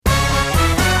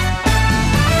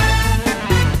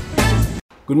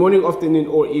Good morning, afternoon,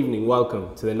 or evening.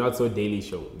 Welcome to the Not So Daily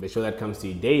Show, the show that comes to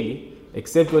you daily,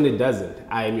 except when it doesn't.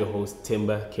 I am your host,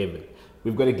 Themba Kevin.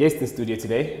 We've got a guest in studio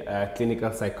today,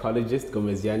 clinical psychologist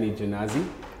Gomezgani Jonazi.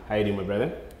 How are you doing, my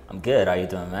brother? I'm good. How you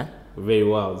doing, man? Very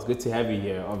well. It's good to have you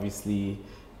here. Obviously,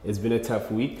 it's been a tough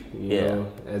week, you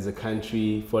know, as a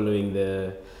country, following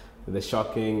the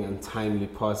shocking and timely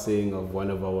passing of one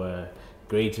of our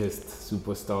greatest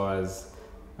superstars,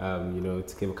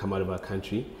 to come out of our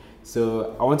country.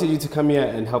 So I wanted you to come here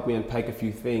and help me unpack a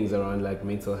few things around like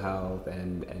mental health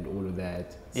and all of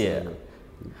that. So,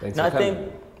 thanks for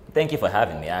coming. Thank you for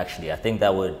having me, actually. I think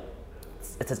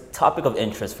it's a topic of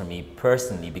interest for me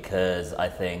personally, because I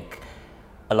think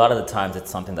a lot of the times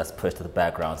it's something that's pushed to the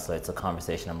background. So it's a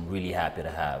conversation I'm really happy to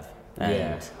have.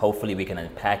 And hopefully we can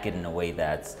unpack it in a way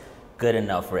that's good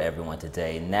enough for everyone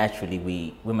today. Naturally,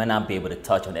 we might not be able to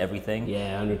touch on everything.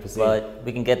 Yeah, 100%. But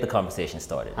we can get the conversation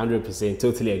started. 100%,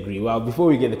 totally agree. Well, before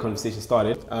we get the conversation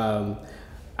started,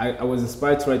 I was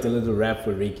inspired to write a little rap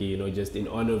for Ricky, just in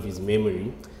honor of his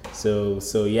memory. So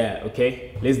yeah,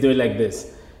 okay, let's do it like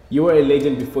this. You were a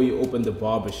legend before you opened the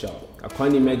barber shop. I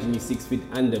can't imagine you 6 feet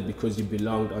under because you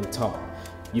belonged on top.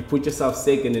 You put yourself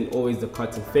second and always the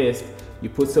cotton first. You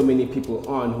put so many people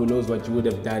on, who knows what you would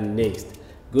have done next.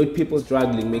 Good people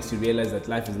struggling makes you realize that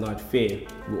life is not fair.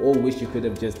 We all wish you could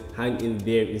have just hung in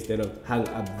there instead of hung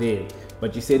up there.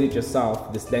 But you said it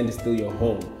yourself, this land is still your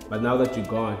home. But now that you're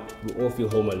gone, we all feel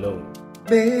home alone.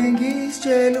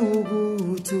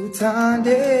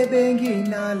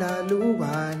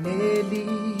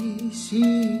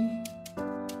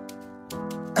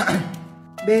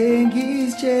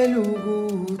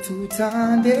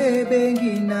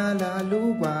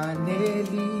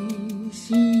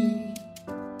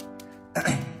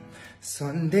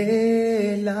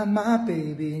 Sondela my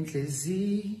baby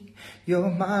inhlezi, you're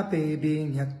my baby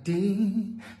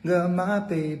ngiyakudinga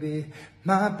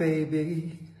my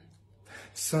baby.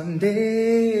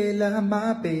 Sondela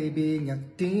my baby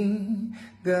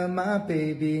ngiyakudinga my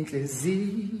baby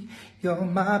inhlezi, you're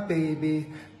my baby.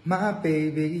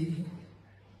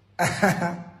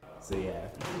 So yeah,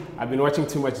 I've been watching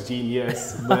too much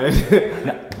Genius, but,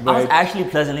 I was actually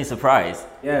pleasantly surprised.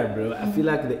 Yeah, bro. I feel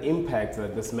like the impact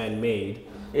that this man made,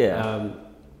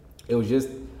 it's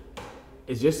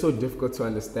just so difficult to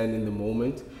understand in the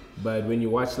moment. But when you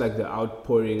watch like the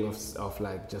outpouring of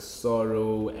like just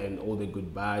sorrow and all the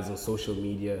goodbyes on social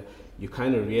media, you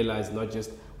kind of realize not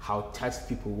just how touched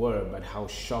people were, but how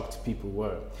shocked people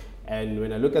were. And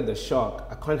when I look at the shock,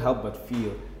 I can't help but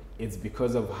feel it's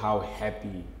because of how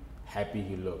happy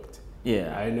he looked.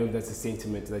 Yeah. I don't know if that's a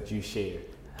sentiment that you share.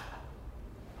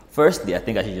 Firstly, I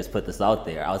think I should just put this out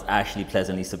there. I was actually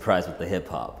pleasantly surprised with the hip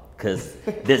hop, because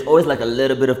there's always like a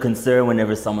little bit of concern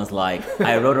whenever someone's like,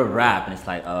 I wrote a rap, and it's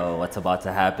like, oh, what's about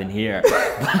to happen here?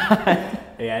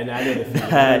 Yeah, I know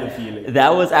the feeling.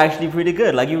 That was actually pretty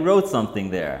good. Like, you wrote something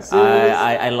there.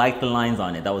 I liked the lines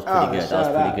on it. That was pretty good. That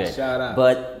was pretty good. Shout out.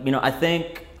 But, I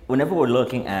think whenever we're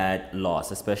looking at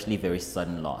loss, especially very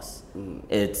sudden loss,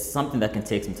 it's something that can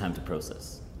take some time to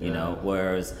process,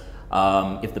 whereas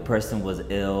if the person was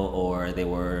ill or they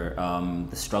were,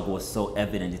 the struggle was so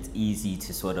evident, it's easy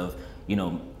to sort of,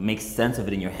 make sense of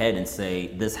it in your head and say,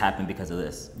 this happened because of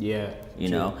this. Yeah.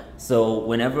 So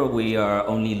whenever we are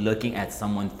only looking at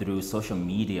someone through social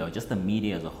media or just the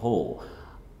media as a whole,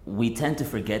 we tend to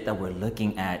forget that we're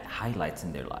looking at highlights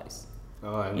in their lives.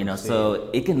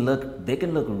 So they can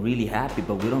look really happy,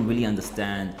 but we don't really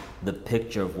understand the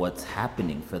picture of what's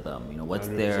happening for them. What's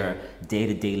 100%. Their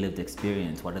day-to-day lived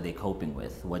experience? What are they coping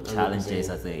with? What challenges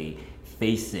 100%. Are they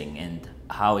facing, and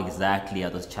how exactly are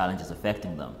those challenges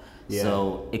affecting them? Yeah.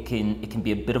 So it can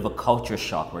be a bit of a culture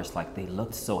shock where it's like, they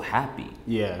looked so happy.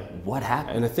 Yeah. What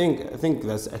happened? And I think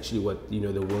that's actually what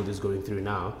the world is going through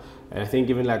now. And I think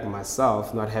even like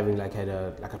myself, not having like had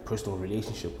a personal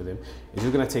relationship with him, it's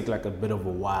just gonna take like a bit of a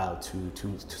while to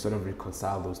sort of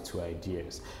reconcile those two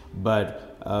ideas.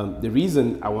 But the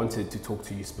reason I wanted to talk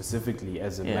to you specifically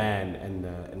as a man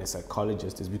and a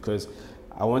psychologist is because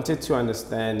I wanted to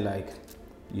understand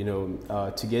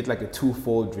to get like a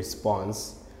twofold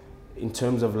response in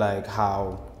terms of like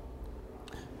how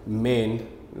men,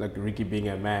 like Ricky being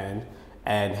a man,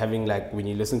 and having like, when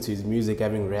you listen to his music,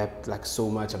 having rapped like so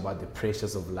much about the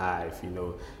pressures of life,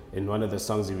 in one of the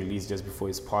songs he released just before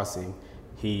his passing,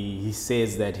 he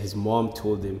says that his mom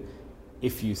told him,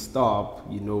 if you stop,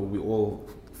 we all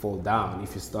fall down.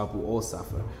 If you stop, we all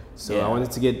suffer. So I wanted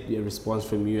to get a response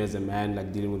from you as a man,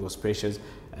 like dealing with those pressures,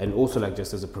 and also like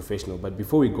just as a professional. But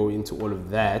before we go into all of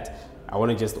that, I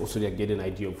want to just also like get an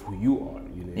idea of who you are,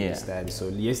 you know, Yeah. understand? So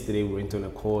yesterday we went on a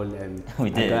call and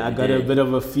I got a bit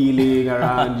of a feeling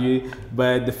around you.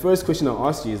 But the first question I'll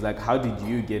ask you is like, how did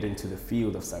you get into the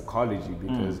field of psychology?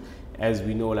 Because as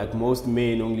we know, like most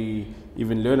men only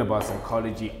even learn about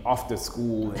psychology after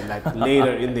school and like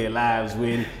later in their lives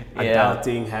when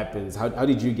adulting happens. How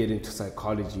did you get into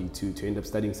psychology to end up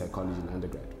studying psychology in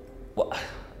undergrad? Well,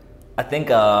 I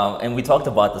think, and we talked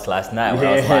about this last night, where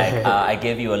I was like, I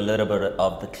gave you a little bit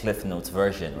of the Cliff Notes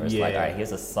version, where it's like, all right,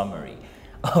 here's a summary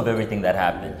of everything that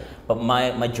happened. But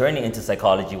my journey into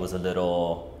psychology was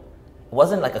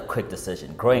wasn't like a quick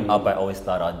decision. Growing up, I always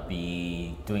thought I'd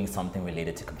be doing something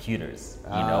related to computers,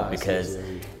 you know, because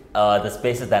the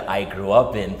spaces that I grew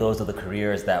up in, those are the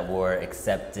careers that were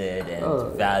accepted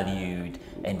and valued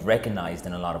and recognized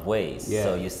in a lot of ways.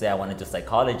 So you say, I want to do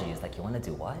psychology. It's like, you want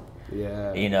to do what?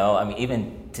 You know, I mean,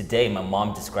 even today, my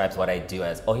mom describes what I do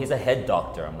as, oh, he's a head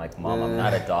doctor. I'm like, Mom, I'm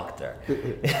not a doctor.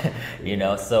 You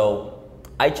know, so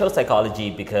I chose psychology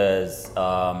because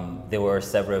there were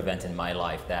several events in my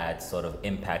life that sort of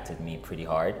impacted me pretty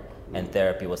hard, and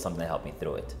therapy was something that helped me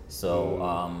through it.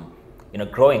 So, you know,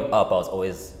 growing up, I was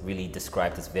always really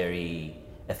described as very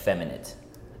effeminate,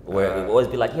 where it would always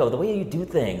be like, yo, the way you do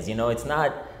things, you know, it's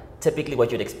not typically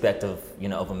what you'd expect of, you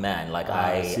know, of a man. Like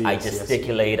I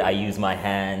gesticulate, I use my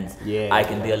hands, I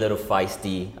can be a little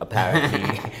feisty,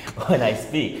 apparently, when I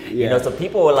speak. You know, so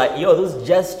people were like, yo, those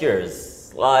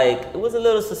gestures, like, it was a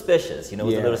little suspicious, you know, it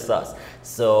was a little sus.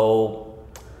 So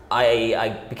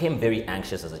I became very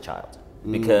anxious as a child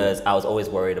because I was always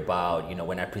worried about, you know,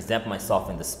 when I present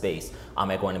myself in the space, am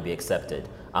I going to be accepted?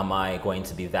 Am I going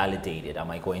to be validated?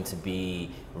 Am I going to be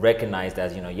recognized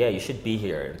as, you know, yeah, you should be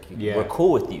here. We're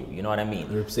cool with you. You know what I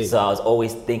mean? So I was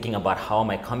always thinking about how am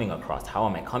I coming across? How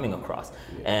am I coming across?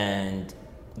 And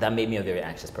that made me a very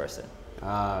anxious person.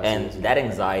 And that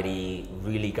anxiety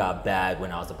really got bad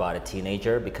when I was about a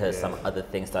teenager because some other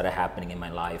things started happening in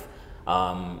my life.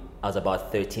 I was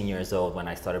about 13 years old when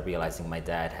I started realizing my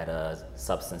dad had a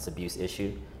substance abuse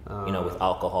issue, you know, with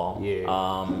alcohol.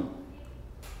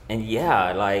 And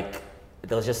yeah, like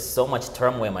there was just so much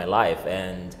turmoil in my life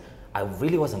and I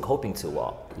really wasn't coping too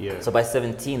well. So by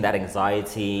 17, that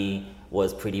anxiety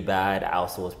was pretty bad. I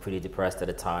also was pretty depressed at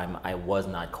the time. I was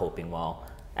not coping well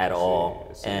at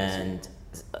all. And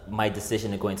my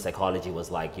decision to go into psychology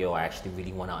was like, yo, I actually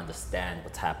really want to understand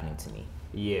what's happening to me.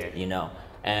 You know?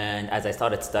 And as I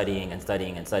started studying and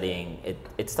studying and studying,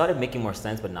 it started making more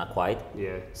sense, but not quite.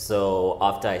 So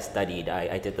after I studied,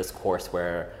 I did this course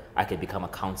where I could become a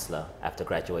counselor after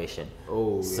graduation.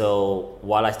 So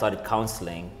while I started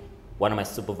counseling, one of my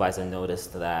supervisors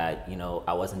noticed that, you know,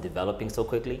 I wasn't developing so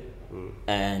quickly.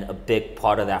 And a big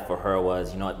part of that for her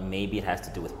was, you know what, maybe it has to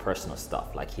do with personal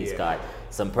stuff. Like he's got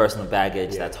some personal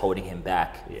baggage that's holding him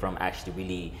back from actually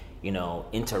really, you know,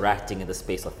 interacting in the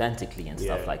space authentically and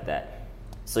stuff like that.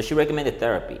 So she recommended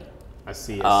therapy. I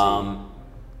see.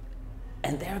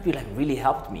 And therapy like really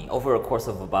helped me over a course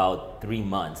of about 3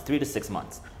 to 6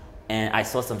 months. And I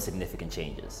saw some significant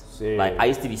changes. Like I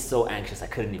used to be so anxious I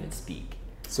couldn't even speak.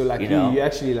 So like you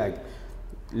actually like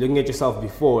looking at yourself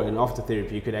before and after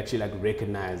therapy, you could actually like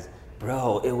recognize.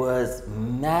 Bro, it was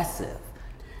massive.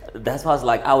 That's why I was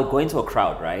like, I would go into a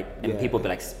crowd, right? And people would be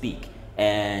like, speak.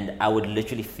 And I would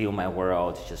literally feel my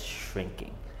world just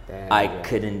shrinking. I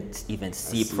couldn't even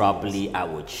see properly. I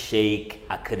would shake.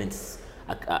 I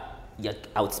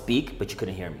would speak, but you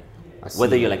couldn't hear me.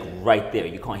 Whether you're like right there,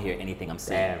 you can't hear anything I'm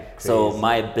saying. So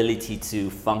my ability to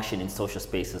function in social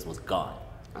spaces was gone.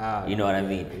 You know what I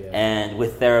mean? And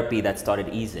with therapy, that started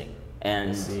easing.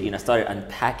 And you know, started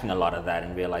unpacking a lot of that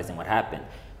and realizing what happened.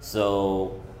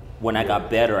 So when I got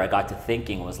better, I got to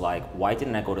thinking, was like, why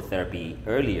didn't I go to therapy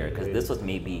earlier? Because this was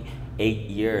maybe 8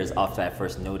 years after I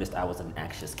first noticed I was an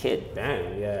anxious kid.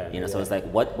 You know, so it's like,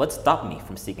 what stopped me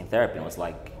from seeking therapy? And it was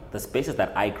like the spaces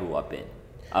that I grew up in.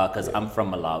 Because I'm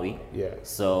from Malawi,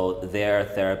 so their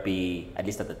therapy, at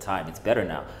least at the time, it's better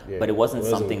now. But it wasn't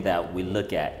something that we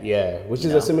look at. Which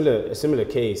is a similar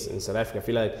case in South Africa. I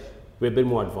feel like we're a bit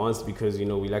more advanced because, you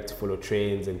know, we like to follow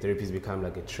trends and therapy's become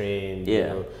like a trend. You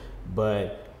know?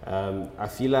 But I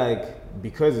feel like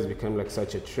because it's become like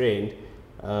such a trend,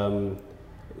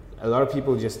 a lot of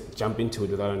people just jump into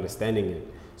it without understanding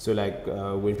it. So like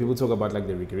when people talk about like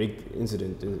the Riky Rick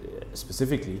incident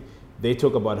specifically, they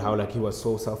talk about how like he was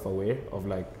so self-aware of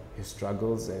like his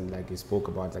struggles and like he spoke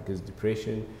about like his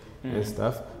depression and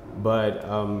stuff. But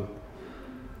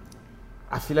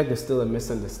I feel like there's still a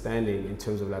misunderstanding in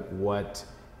terms of like what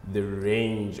the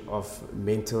range of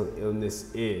mental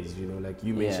illness is. You know, like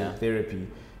you mentioned therapy,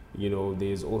 you know,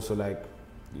 there's also like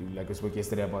like we spoke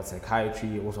yesterday about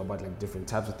psychiatry, also about like different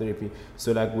types of therapy.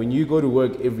 So like when you go to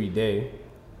work every day,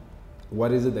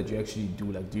 what is it that you actually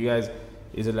do? Like, do you guys,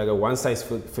 is it like a one size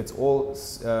fits all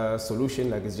solution?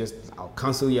 Like it's just, I'll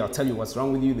counsel you, I'll tell you what's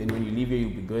wrong with you, then when you leave here,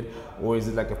 you'll be good? Or is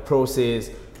it like a process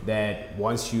that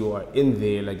once you are in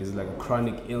there, like is it like a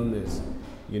chronic illness?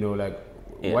 You know, like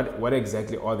what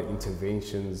exactly are the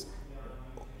interventions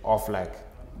of like,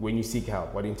 when you seek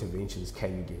help, what interventions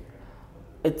can you get?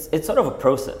 It's sort of a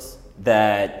process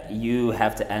that you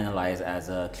have to analyze as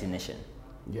a clinician.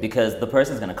 Yeah. Because the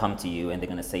person's going to come to you and they're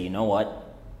going to say, you know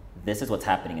what, this is what's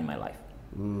happening in my life.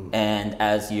 And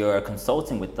as you're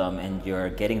consulting with them and you're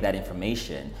getting that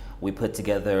information, we put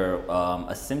together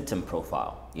a symptom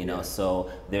profile, you know.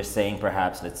 So they're saying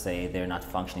perhaps, let's say they're not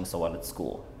functioning so well at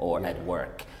school or at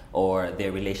work, or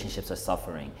their relationships are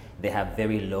suffering. They have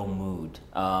very low mood.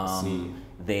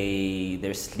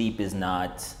 Their sleep is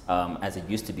not as it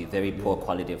used to be, very poor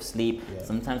quality of sleep.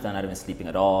 Sometimes they're not even sleeping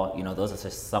at all. You know, those are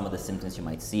just some of the symptoms you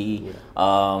might see.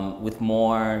 With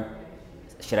more,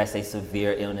 should I say,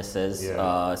 severe illnesses,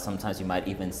 sometimes you might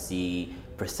even see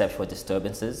perceptual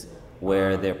disturbances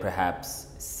where they're perhaps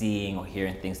seeing or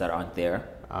hearing things that aren't there,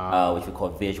 which we call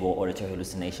visual auditory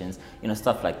hallucinations, you know,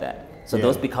 stuff like that. So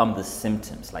those become the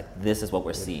symptoms, like this is what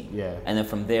we're seeing. And then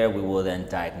from there, we will then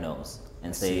diagnose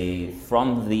and say,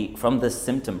 from the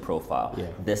symptom profile,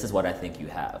 this is what I think you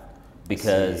have.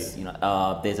 Because you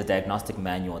know, there's a diagnostic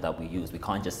manual that we use. We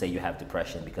can't just say you have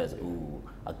depression because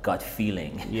a gut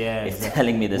feeling is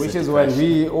telling me this. Which is what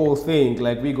we all think.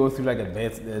 Like we go through like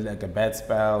a bad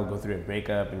spell, go through a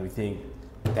breakup, and we think,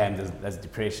 damn, that's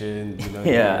depression. You know,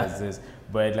 that's this.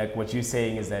 But like what you're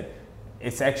saying is that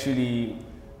it actually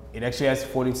has to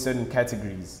fall in certain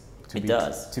categories to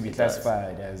be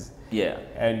classified as.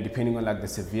 And depending on like the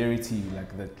severity,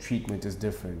 like the treatment is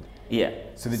different.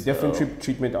 So the different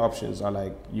treatment options are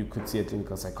like, you could see a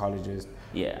clinical psychologist.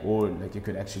 Or like you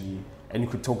could actually, and you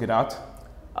could talk it out.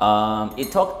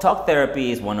 Talk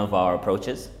therapy is one of our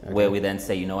approaches, where we then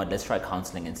say, you know what, let's try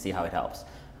counseling and see how it helps.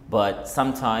 But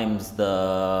sometimes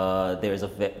there's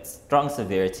a strong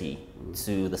severity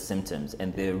to the symptoms,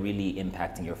 and they're really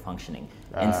impacting your functioning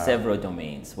in several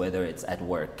domains, whether it's at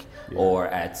work or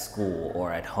at school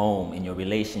or at home, in your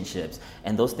relationships,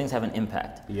 and those things have an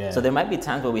impact. So there might be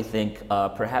times where we think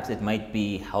perhaps it might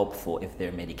be helpful if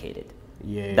they're medicated.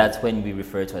 That's when we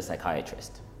refer to a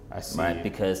psychiatrist. I see. Right?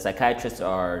 Because psychiatrists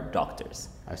are doctors.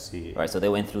 I see. Right, so they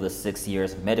went through the 6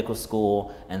 years of medical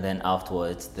school, and then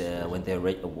afterwards, when they're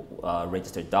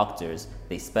registered doctors,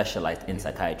 they specialized in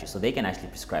psychiatry. So they can actually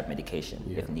prescribe medication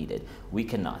if needed. We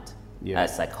cannot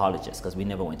as psychologists, because we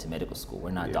never went to medical school.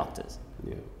 We're not doctors.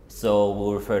 So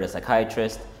we'll refer to a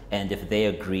psychiatrist, and if they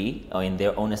agree, or in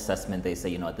their own assessment, they say,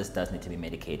 you know what, this does need to be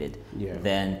medicated,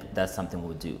 then that's something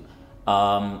we'll do.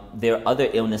 There are other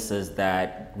illnesses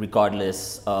that,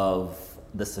 regardless of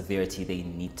the severity, they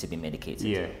need to be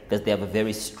medicated because they have a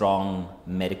very strong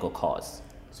medical cause.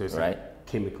 So it's right? Like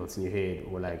chemicals in your head,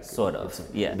 or like sort of,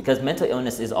 because mental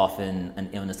illness is often an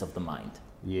illness of the mind.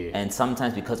 And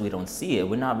sometimes because we don't see it,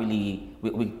 we're not really,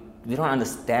 we don't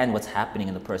understand what's happening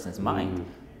in the person's mind.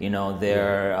 You know,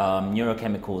 their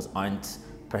neurochemicals aren't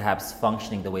perhaps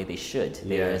functioning the way they should.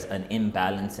 There's an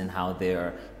imbalance in how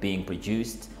they're being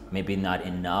produced. Maybe not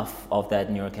enough of that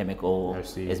neurochemical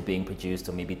is being produced,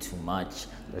 or maybe too much.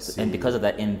 And because of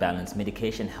that imbalance,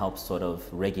 medication helps sort of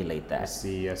regulate that.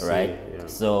 Right?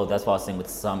 So that's why I was saying with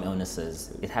some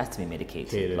illnesses, it has to be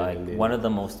medicated. Like one of the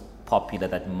most popular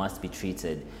that must be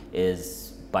treated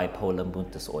is bipolar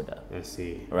mood disorder.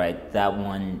 Right? That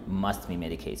one must be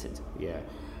medicated.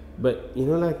 But you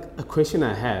know, like a question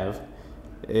I have,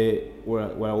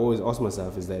 what I always ask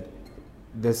myself is that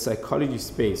the psychology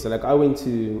space. So like I went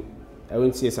to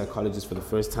see a psychologist for the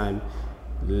first time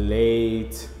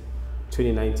late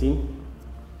 2019.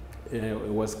 It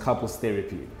was couples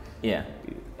therapy.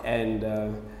 And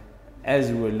as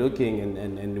we were looking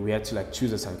and we had to like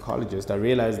choose a psychologist, I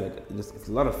realized that there's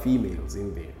a lot of females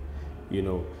in there, you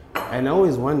know. And I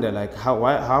always wonder, like,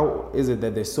 how is it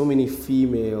that there's so many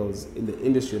females in the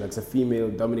industry? Like, it's a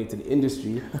female-dominated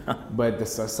industry, but the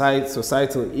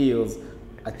societal ills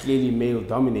are clearly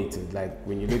male-dominated. Like,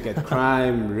 when you look at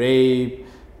crime, rape,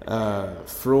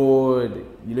 fraud,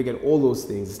 you look at all those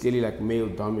things, it's clearly like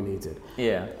male-dominated.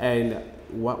 And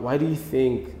why do you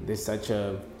think there's such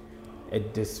a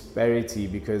disparity?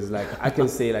 Because, like, I can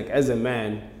say, like, as a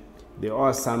man, there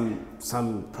are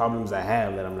some problems I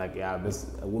have that I'm like, a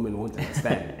woman won't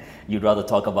understand. You'd rather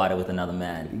talk about it with another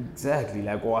man. Exactly.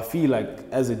 Like, or I feel like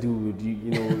as a dude, you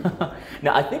know.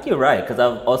 No, I think you're right, because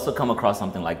I've also come across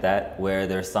something like that, where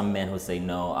there's some men who say,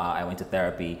 no, I went to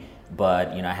therapy, but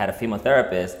I had a female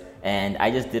therapist, and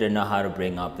I just didn't know how to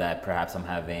bring up that perhaps I'm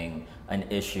having an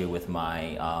issue with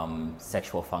my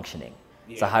sexual functioning.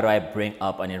 So how do I bring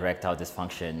up an erectile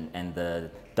dysfunction? And the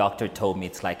doctor told me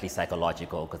it's likely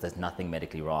psychological because there's nothing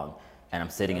medically wrong. And I'm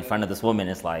sitting in front of this woman,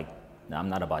 it's like, no, I'm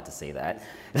not about to say that.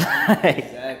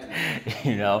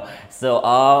 Exactly.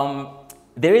 So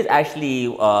there is actually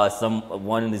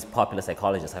one of these popular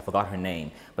psychologists, I forgot her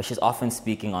name, but she's often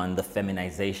speaking on the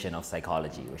feminization of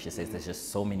psychology, where she says there's just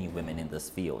so many women in this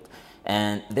field.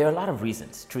 And there are a lot of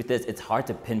reasons. Truth is, it's hard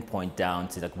to pinpoint down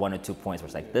to like 1 or 2 points where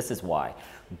it's like, this is why.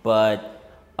 But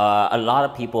a lot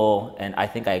of people, and I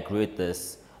think I agree with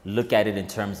this, look at it in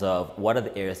terms of what are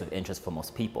the areas of interest for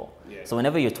most people. Yeah. So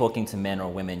whenever you're talking to men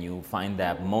or women, you find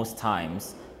that most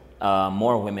times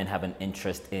more women have an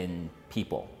interest in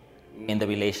people, in the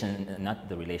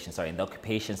in the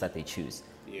occupations that they choose.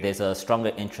 Yeah. There's a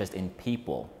stronger interest in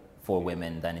people for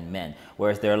women than in men,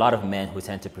 whereas there are a lot of men who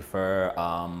tend to prefer,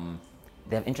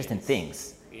 they have interest in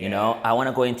things. Yeah. I want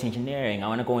to go into engineering, I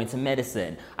want to go into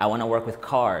medicine, I want to work with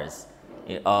cars.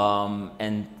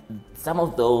 And some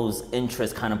of those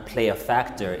interests kind of play a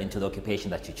factor into the occupation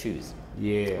that you choose.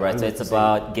 Yeah. Right. 100%. So it's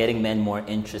about getting men more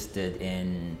interested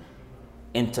in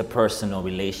interpersonal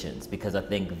relations, because I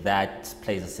think that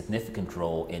plays a significant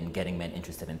role in getting men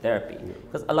interested in therapy.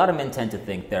 Because a lot of men tend to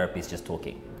think therapy is just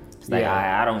talking. It's like,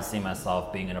 I don't see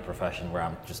myself being in a profession where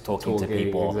I'm just talking to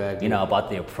people, about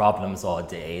their problems all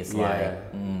day. It's like,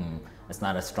 it's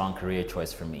not a strong career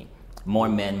choice for me. More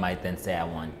men might then say, I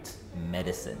want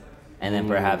medicine, and then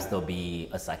perhaps there'll be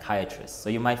a psychiatrist. So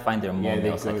you might find there are more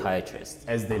male psychiatrists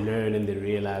as they learn and they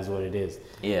realize what it is.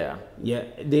 Yeah.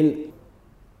 Then,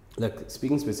 like,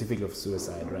 speaking specifically of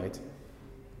suicide, right?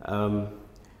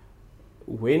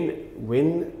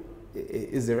 When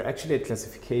is there actually a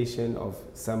classification of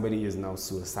somebody is now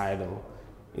suicidal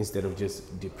instead of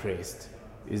just depressed?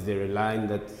 Is there a line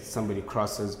that somebody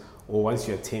crosses, or once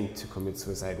you attempt to commit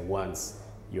suicide once,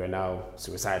 you are now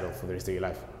suicidal for the rest of your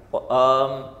life?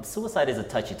 Well, suicide is a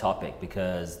touchy topic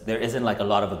because there isn't like a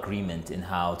lot of agreement in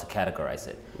how to categorize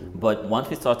it. But once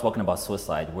we start talking about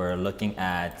suicide, we're looking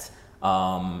at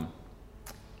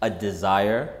a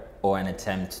desire or an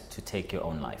attempt to take your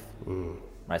own life.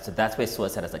 Right? So that's where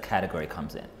suicide as a category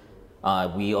comes in.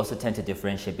 We also tend to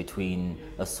differentiate between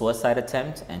a suicide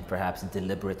attempt and perhaps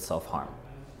deliberate self-harm,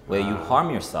 where you harm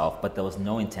yourself, but there was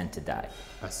no intent to die.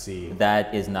 I see.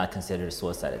 That is not considered a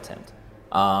suicide attempt.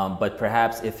 But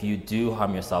perhaps if you do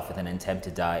harm yourself with an intent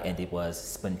to die and it was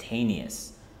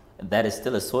spontaneous, that is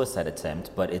still a suicide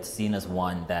attempt, but it's seen as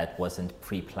one that wasn't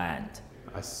pre-planned.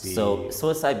 I see. So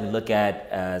suicide we look at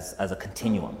as a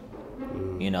continuum.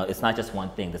 It's not just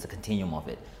one thing, there's a continuum of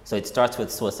it. So it starts with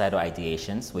suicidal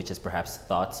ideations, which is perhaps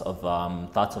thoughts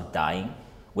of dying,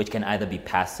 which can either be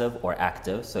passive or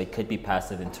active. So it could be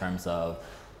passive in terms of,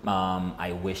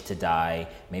 I wish to die,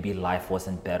 maybe life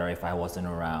wasn't better if I wasn't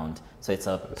around. So it's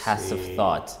a passive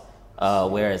thought,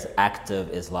 whereas active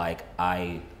is like,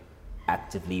 I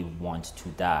actively want to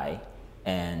die,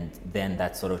 and then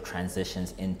that sort of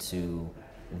transitions into,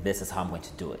 this is how I'm going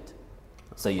to do it.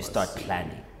 So you start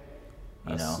planning,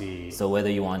 So whether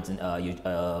you want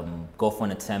to go for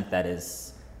an attempt that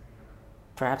is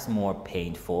perhaps more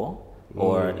painful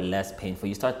or less painful,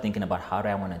 you start thinking about, how do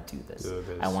I want to do this?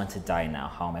 I want to die now.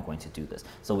 How am I going to do this?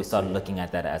 So we start looking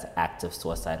at that as active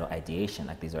suicidal ideation,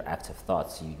 like these are active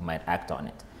thoughts, you might act on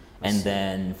it. And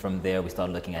then from there, we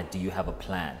start looking at, do you have a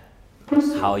plan?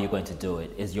 How are you going to do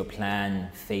it? Is your plan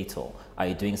fatal? Are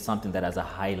you doing something that has a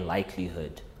high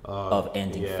likelihood of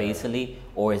ending fatally,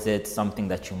 or is it something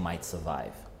that you might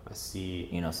survive? I see.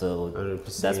 So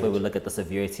 100%. That's where we look at the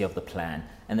severity of the plan.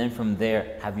 And then from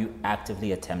there, have you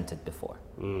actively attempted before?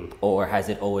 Or has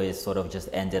it always sort of just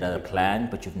ended at a plan,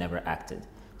 but you've never acted?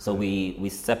 So we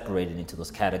separate it into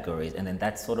those categories, and then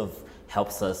that sort of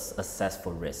helps us assess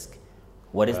for risk.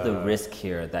 What is the risk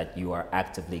here that you are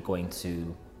actively going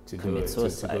to commit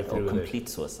suicide or complete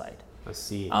suicide? I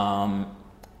see.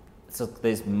 So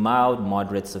there's mild,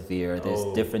 moderate, severe. There's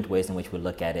different ways in which we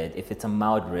look at it. If it's a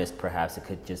mild risk, perhaps it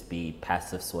could just be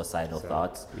passive suicidal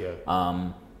thoughts.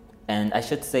 And I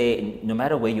should say, no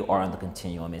matter where you are on the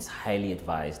continuum, it's highly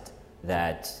advised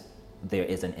that there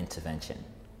is an intervention.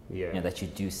 That you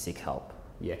do seek help.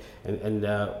 And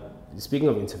speaking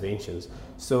of interventions,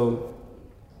 so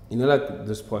like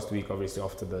this past week, obviously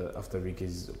after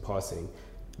Ricky's passing,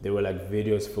 there were like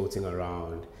videos floating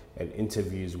around and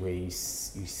interviews where you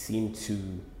seem to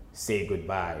say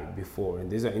goodbye before, and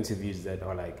these are interviews that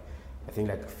are like, I think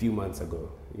like a few months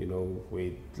ago,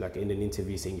 where like in an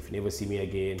interview saying, if you never see me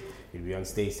again, you'll be on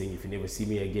stage saying, if you never see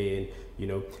me again,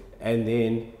 and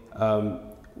then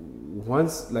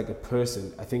once like a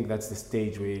person, I think that's the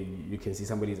stage where you can see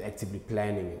somebody is actively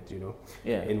planning it, you know.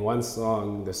 Yeah. In one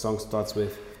song, the song starts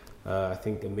with, I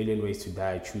think, 1,000,000 ways to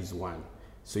die, choose one.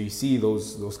 So you see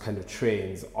those kind of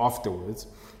trends afterwards.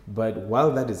 But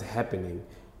while that is happening,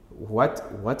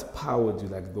 what power do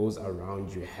like those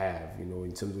around you have, you know,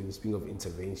 in terms of when you speak of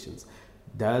interventions?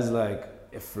 Does like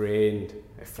a friend,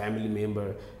 a family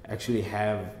member actually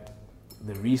have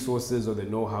the resources or the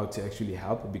know-how to actually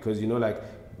help? Because, you know, like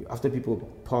after people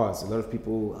pass, a lot of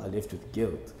people are left with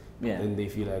guilt. Yeah. And they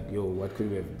feel like, yo, what could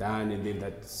we have done? And then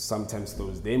that sometimes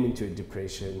throws them into a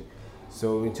depression.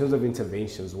 So in terms of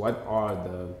interventions, what are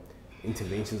the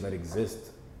interventions that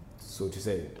exist, so to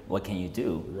say? What can you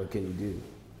do? What can you do?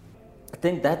 I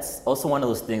think that's also one of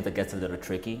those things that gets a little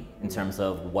tricky in terms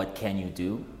of what can you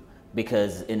do,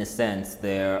 because in a sense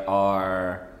there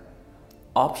are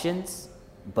options,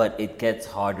 but it gets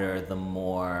harder the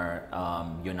more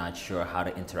you're not sure how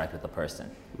to interact with the person.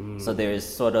 So there's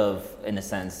sort of, in a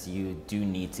sense, you do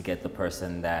need to get the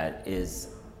person that is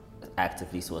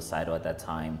actively suicidal at that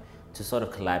time to sort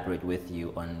of collaborate with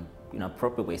you on, you know,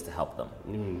 appropriate ways to help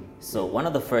them. So one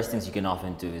of the first things you can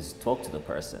often do is talk to the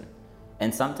person.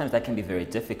 And sometimes that can be very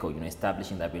difficult, you know,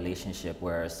 establishing that relationship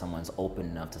where someone's open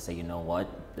enough to say, you know what,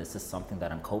 this is something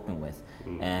that I'm coping with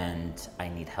and I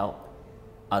need help.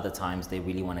 Other times they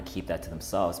really want to keep that to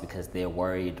themselves because they're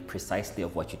worried precisely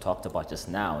of what you talked about just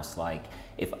now. It's like,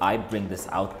 if I bring this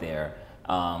out there,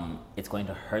 it's going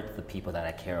to hurt the people that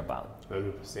I care about.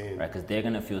 100%. Right? Because they're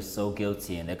going to feel so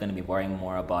guilty and they're going to be worrying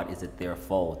more about, is it their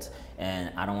fault?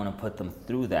 And I don't want to put them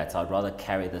through that. So I'd rather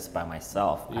carry this by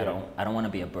myself. Yeah. I don't want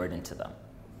to be a burden to them.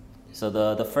 So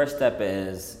the first step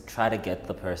is try to get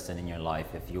the person in your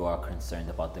life, if you are concerned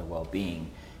about their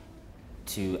well-being,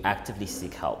 to actively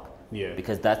seek help. Yeah.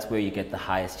 Because that's where you get the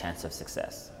highest chance of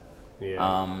success.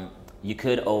 Yeah. You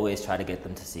could always try to get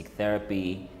them to seek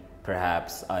therapy,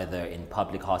 perhaps either in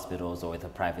public hospitals or with a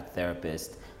private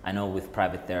therapist. I know with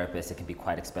private therapists, it can be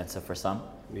quite expensive for some.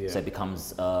 Yeah. So it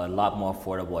becomes a lot more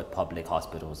affordable at public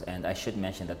hospitals. And I should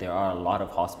mention that there are a lot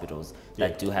of hospitals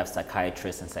that do have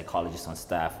psychiatrists and psychologists on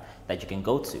staff that you can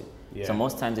go to. Yeah. So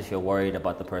most times if you're worried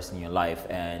about the person in your life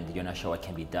and you're not sure what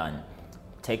can be done,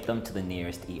 take them to the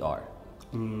nearest ER.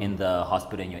 In the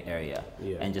hospital in your area,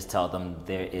 and just tell them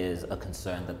there is a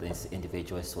concern that this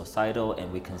individual is suicidal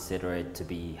and we consider it to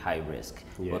be high risk.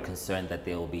 We're concerned that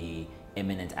there will be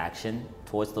imminent action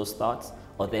towards those thoughts,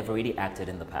 or they've already acted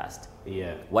in the past.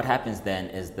 What happens then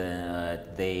is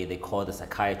they call the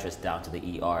psychiatrist down to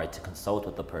the ER to consult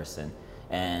with the person,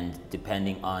 and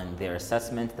depending on their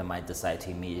assessment, they might decide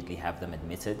to immediately have them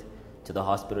admitted to the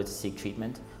hospital to seek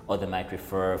treatment, or they might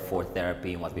refer for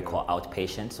therapy in what we call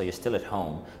outpatient. So you're still at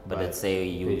home, but let's say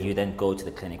you then go to the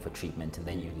clinic for treatment and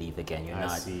then you leave again.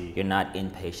 You're not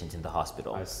inpatient in the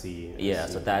hospital. I see.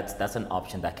 So that's an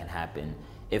option that can happen.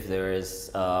 If there is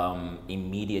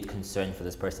immediate concern for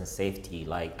this person's safety,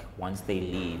 like once they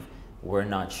leave, we're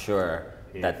not sure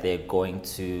that they're going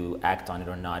to act on it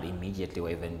or not immediately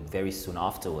or even very soon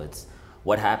afterwards.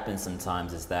 What happens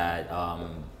sometimes is that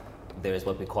there is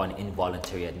what we call an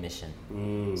involuntary admission.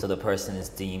 So the person is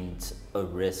deemed a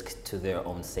risk to their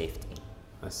own safety.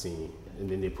 I see. And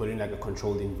then they put in like a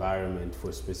controlled environment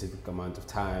for a specific amount of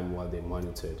time while they're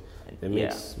monitored. That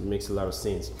makes a lot of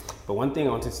sense. But one thing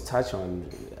I wanted to touch on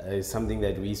is something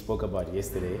that we spoke about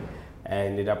yesterday,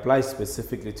 and it applies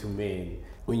specifically to men.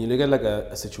 When you look at like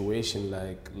a situation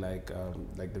like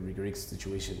the Riky Rick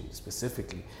situation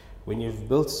specifically, when you've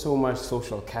built so much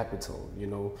social capital, you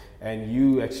know, and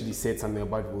you actually said something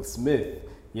about Will Smith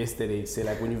yesterday, say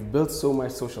like when you've built so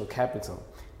much social capital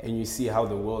and you see how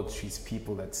the world treats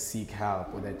people that seek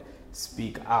help or that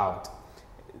speak out,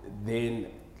 then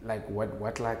like what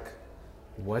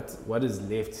is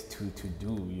left to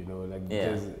do, you know, like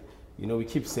because you know we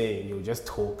keep saying, you know, just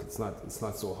talk, it's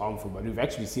not so harmful, but we've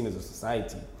actually seen as a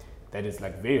society that it's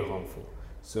like very harmful.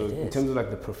 So in terms of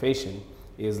like the profession,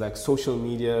 is like social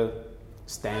media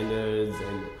standards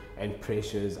and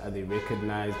pressures, are they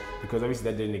recognized? Because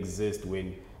obviously that didn't exist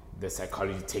when the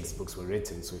psychology textbooks were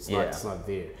written, so it's not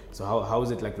there. So how is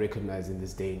it like recognized in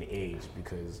this day and age?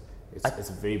 Because it's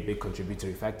a very big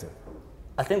contributory factor.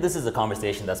 I think this is a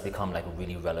conversation that's become like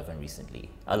really relevant recently.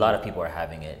 A lot of people are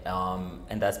having it,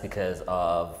 and that's because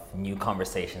of new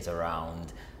conversations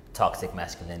around toxic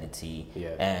masculinity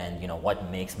and, you know, what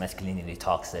makes masculinity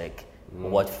toxic.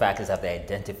 What factors have they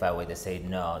identified where they say,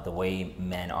 no, the way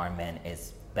men are men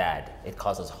is bad. It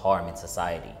causes harm in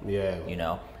society. You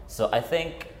know? So I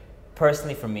think,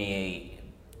 personally for me,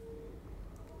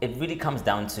 it really comes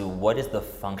down to what is the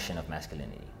function of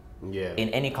masculinity. In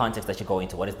any context that you go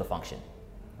into, what is the function?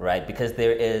 right? Because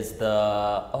there is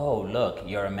the, oh, look,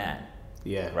 you're a man.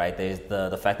 Yeah. Right? There's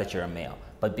the fact that you're a male.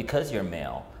 But because you're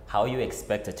male, how are you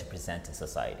expected to present in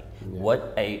society? Yeah.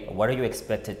 What are you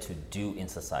expected to do in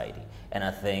society? And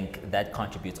I think that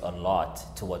contributes a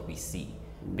lot to what we see.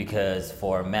 Because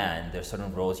for a man, there's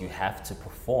certain roles you have to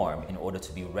perform in order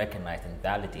to be recognized and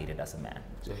validated as a man.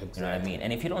 Exactly. You know what I mean?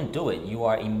 And if you don't do it, you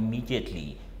are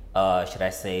immediately, should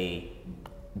I say,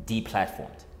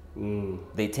 deplatformed.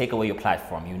 They take away your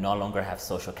platform. You no longer have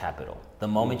social capital. The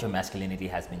moment your masculinity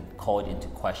has been called into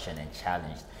question and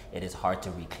challenged, it is hard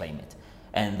to reclaim it.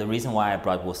 And the reason why I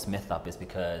brought Will Smith up is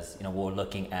because, you know, we're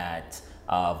looking at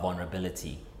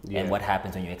vulnerability and what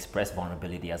happens when you express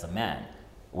vulnerability as a man.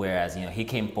 Whereas, you know, he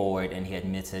came forward and he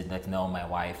admitted, like, no, my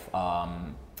wife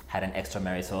had an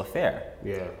extramarital affair.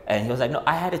 Yeah. And he was like, no,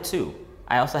 I had it too.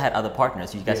 I also had other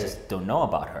partners. You guys just don't know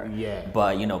about her. Yeah.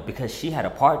 But, you know, because she had a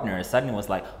partner, it suddenly was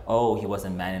like, oh, he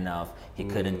wasn't man enough. He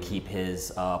couldn't keep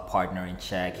his partner in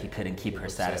check. He couldn't keep her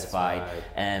satisfied.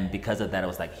 And because of that, it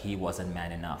was like he wasn't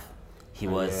man enough. He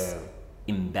was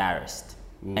embarrassed.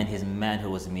 And his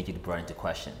manhood was immediately brought into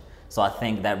question. So I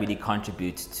think that really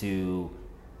contributes to,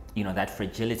 you know, that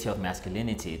fragility of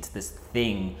masculinity. It's this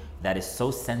thing that is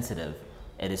so sensitive.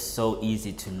 It is so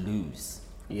easy to lose.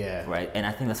 Yeah. Right. And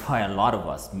I think that's why a lot of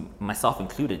us, myself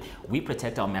included, we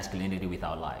protect our masculinity with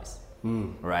our lives.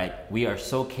 Right. We are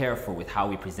so careful with how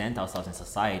we present ourselves in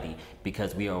society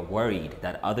because we are worried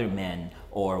that other men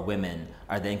or women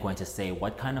are then going to say,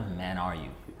 what kind of man are you?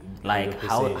 Like,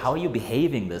 how are you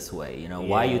behaving this way? You know,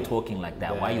 why are you talking like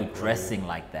that? Why are you dressing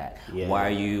like that? Why are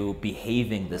you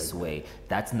behaving this way?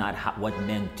 That's not what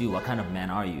men do. What kind of man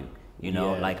are you? You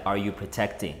know, like, are you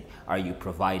protecting? Are you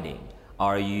providing?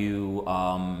 Are you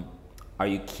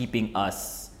keeping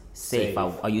us safe?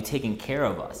 Are you taking care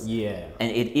of us? Yeah.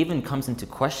 And it even comes into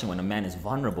question when a man is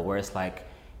vulnerable, where it's like,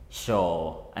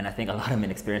 sure. And I think a lot of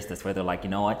men experience this, where they're like, you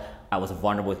know what? I was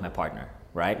vulnerable with my partner,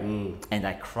 right? And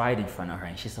I cried in front of her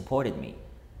and she supported me.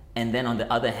 And then on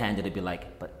the other hand, it'd be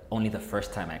like, but only the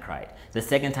first time I cried. The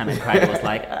second time I cried, it was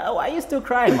like, why are you still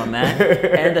crying, my man?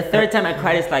 And the third time I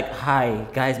cried, it's like, hi,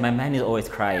 guys, my man is always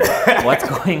crying. What's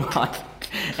going on?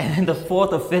 And then the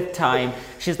fourth or fifth time,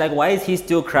 she's like, why is he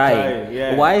still crying?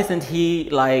 Yeah. Why isn't he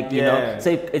like, you know? So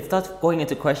it starts going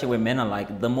into question where men are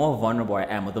like, the more vulnerable I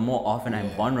am, or the more often I'm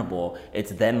vulnerable,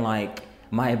 it's then like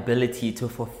my ability to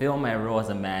fulfill my role as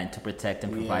a man, to protect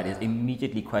and provide is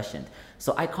immediately questioned.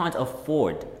 So I can't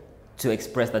afford to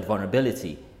express that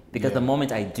vulnerability because the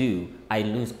moment I do, I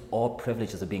lose all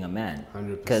privileges of being a man.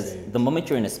 100%. Because the moment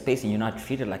you're in a space and you're not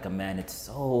treated like a man, it's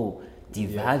so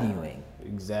devaluing.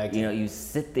 Exactly. You know, you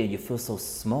sit there, you feel so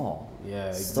small. Yeah,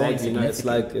 exactly. So you know,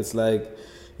 it's like,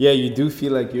 yeah, you do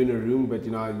feel like you're in a room, but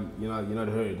you're not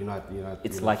heard. You're not.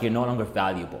 It's like you're no longer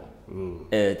valuable.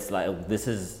 It's like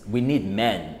we need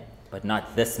men, but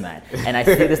not this man. And I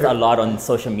see this a lot on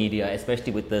social media,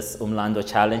 especially with this Umlando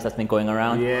challenge that's been going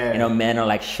around. Yeah. You know, men are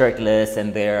like shirtless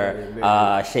and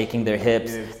they're shaking their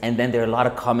hips, and then there are a lot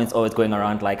of comments always going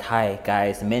around like, "Hi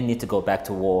guys, men need to go back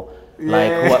to war."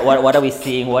 Like, what are we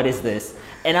seeing? What is this?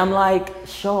 And I'm like,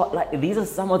 sure, like, these are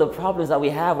some of the problems that we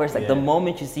have, where it's like the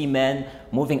moment you see men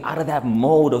moving out of that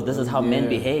mode of this is how men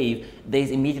behave,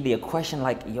 there's immediately a question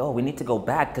like, yo, we need to go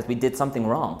back because we did something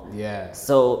wrong. Yeah.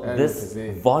 So 100%. This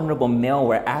vulnerable male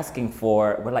we're asking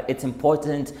for, we're like, it's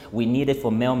important, we need it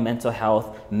for male mental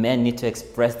health, men need to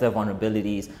express their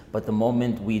vulnerabilities, but the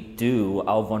moment we do,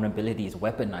 our vulnerability is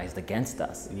weaponized against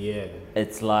us. Yeah.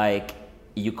 It's like,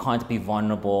 you can't be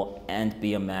vulnerable and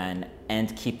be a man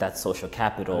and keep that social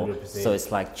capital. 100%. So it's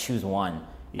like, choose one.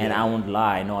 Yeah. And I won't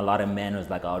lie, I know a lot of men who's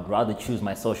like, I would rather choose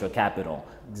my social capital.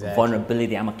 Exactly.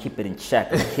 Vulnerability, I'm gonna keep it in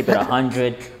check. I'm gonna keep it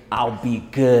 100, I'll be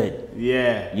good.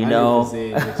 Yeah. You know?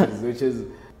 Which is,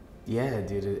 yeah,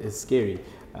 dude, it's scary.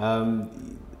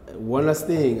 One last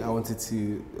thing I wanted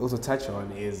to also touch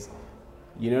on is,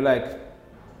 you know,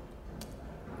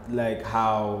 like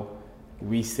how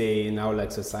we say in our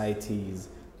like societies,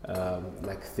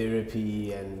 like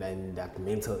therapy and like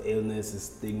mental illness is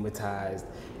stigmatized,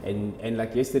 and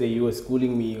like yesterday you were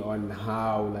schooling me on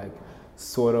how like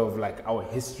sort of like our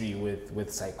history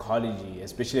with psychology,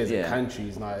 especially as a country,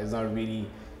 is not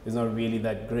really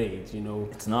that great, you know.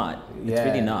 It's not. It's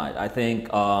really not. I think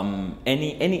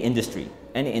any industry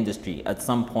at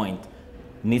some point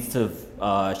needs to,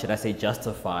 should I say,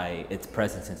 justify its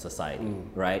presence in society,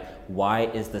 right? Why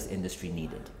is this industry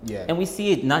needed? Yeah. And we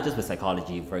see it not just with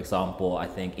psychology. For example, I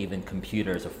think even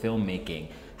computers or filmmaking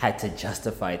had to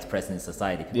justify its presence in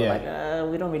society. People are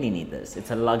like, we don't really need this. It's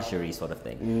a luxury sort of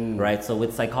thing, right? So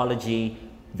with psychology,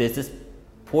 there's this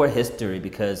poor history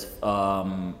because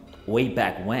way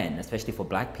back when, especially for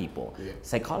black people, Yeah.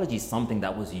 psychology is something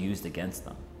that was used against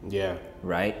them, Yeah.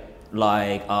 right?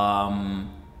 Like,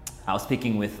 I was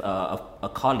speaking with a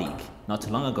colleague not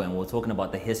too long ago, and we were talking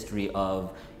about the history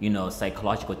of, you know,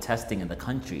 psychological testing in the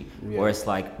country, where it's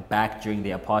like back during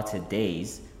the apartheid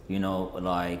days, you know,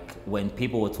 like when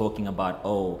people were talking about,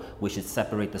 oh, we should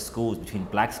separate the schools between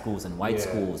black schools and white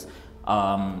schools.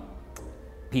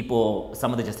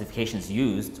 Some of the justifications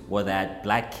used were that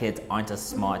black kids aren't as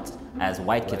smart as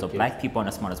white kids, or black people aren't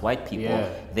as smart as white people. Yeah.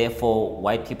 Therefore,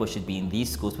 white people should be in these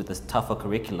schools with this tougher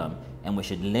curriculum, and we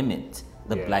should limit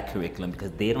the black curriculum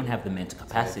because they don't have the mental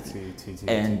capacity.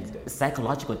 And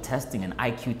psychological testing and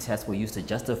IQ tests were used to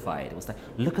justify it. It was like,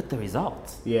 look at the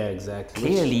results. Yeah, exactly.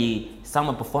 Clearly, some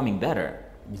are performing better.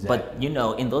 Exactly. But, you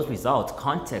know, in those results,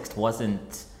 context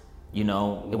wasn't, you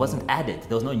know, it wasn't added.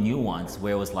 There was no nuance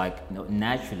where it was like, you know,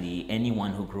 naturally,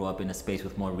 anyone who grew up in a space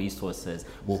with more resources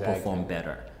will perform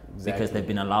better. Because they've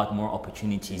been allowed more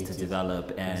opportunities to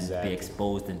develop and be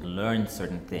exposed and learn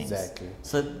certain things. Exactly.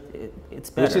 So it's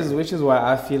better. Which is why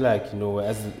I feel like, you know,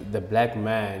 as the black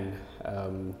man,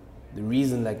 the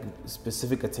reason like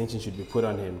specific attention should be put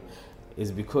on him is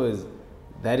because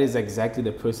that is exactly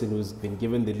the person who's been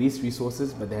given the least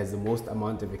resources, but that has the most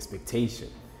amount of expectation,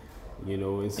 you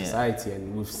know, in society.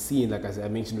 And we've seen, like as I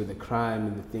mentioned, with the crime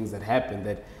and the things that happen,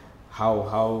 that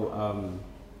how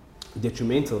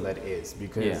detrimental that is,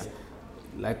 because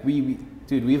like we've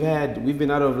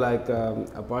been out of like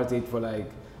apartheid for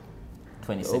like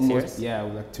 26 years. Yeah,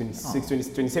 like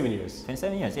 27 years.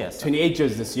 27 years, yes. 28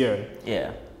 years this year.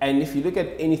 Yeah. And if you look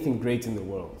at anything great in the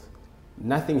world,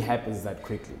 nothing happens that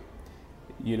quickly,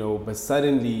 you know, but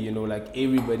suddenly, you know, like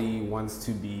everybody wants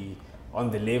to be on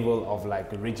the level of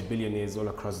like rich billionaires all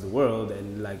across the world,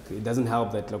 and like it doesn't help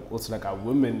that like also like our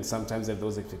women sometimes have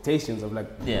those expectations of like,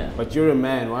 but you're a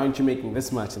man, why aren't you making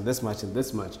this much and this much and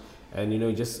this much, and you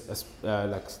know, just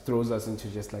like throws us into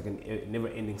just like a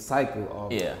never-ending cycle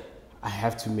of I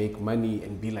have to make money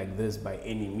and be like this by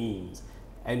any means,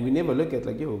 and we never look at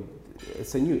like, yo,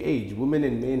 it's a new age. Women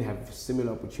and men have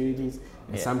similar opportunities,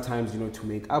 and sometimes, you know, to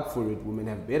make up for it, women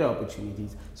have better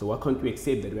opportunities. So why can't we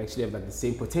accept that we actually have like the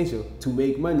same potential to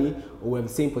make money, or we have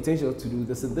the same potential to do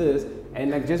this and this,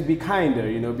 and like just be kinder,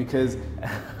 you know? Because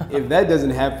if that doesn't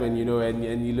happen, you know,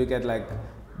 and you look at like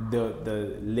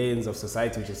the lens of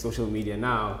society, which is social media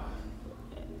now,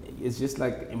 it's just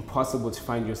like impossible to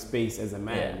find your space as a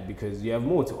man, because you have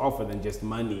more to offer than just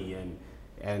money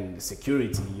and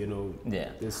security, you know.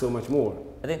 There's so much more.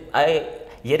 I think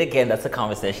yet again, that's a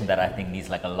conversation that I think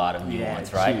needs like a lot of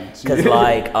nuance, right? Because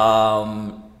like,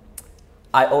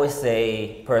 I always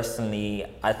say personally,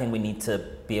 I think we need to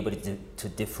be able to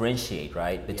differentiate,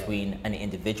 right, between an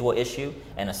individual issue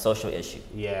and a social issue.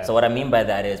 So what I mean by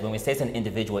that is, when we say it's an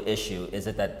individual issue, is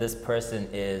it that this person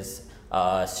is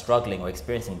struggling or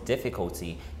experiencing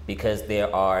difficulty because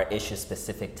there are issues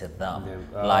specific to them,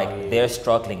 they're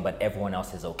struggling but everyone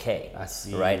else is okay,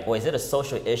 right? Or is it a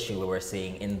social issue where we're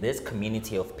seeing in this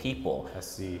community of people,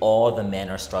 all the men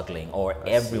are struggling, or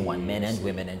everyone, men and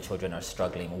women and children are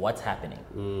struggling? What's happening,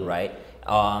 right?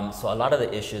 So a lot of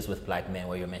the issues with black men,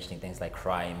 where you're mentioning things like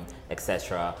crime,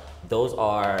 etc., those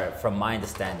are, from my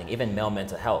understanding, even male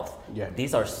mental health,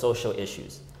 these are social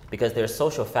issues, because there are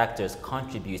social factors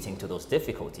contributing to those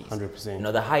difficulties. 100%. You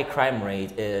know, the high crime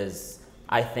rate is,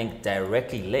 I think,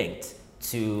 directly linked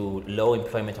to low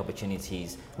employment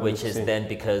opportunities, 100%. Which is then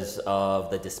because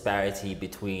of the disparity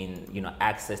between, you know,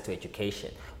 access to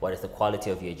education. What is the quality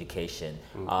of your education?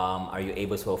 Are you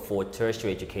able to afford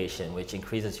tertiary education, which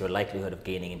increases your likelihood of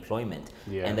gaining employment?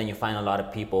 And then you find a lot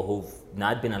of people who've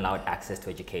not been allowed access to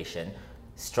education,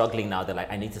 struggling now. They're like,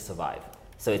 I need to survive.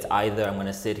 So it's either I'm going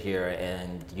to sit here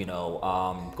and, you know,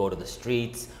 go to the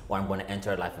streets, or I'm going to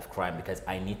enter a life of crime because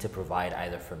I need to provide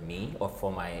either for me or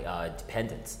for my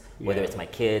dependents, whether it's my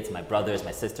kids, my brothers, my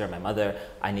sister, my mother.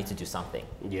 I need to do something,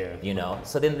 you know.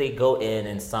 So then they go in,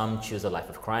 and some choose a life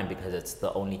of crime because it's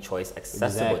the only choice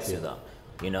accessible to them,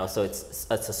 you know. So it's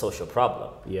a social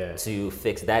problem. To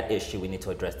fix that issue, we need to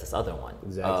address this other one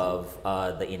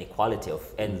of the inequality of,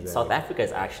 and South Africa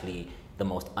is actually the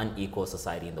most unequal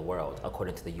society in the world,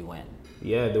 according to the UN.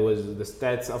 There was the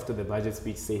stats after the budget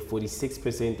speech say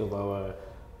 46% of our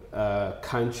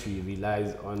country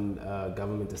relies on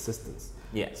government assistance.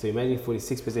 So imagine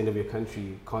 46% of your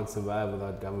country can't survive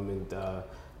without government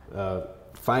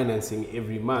financing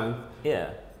every month.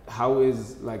 How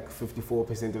is like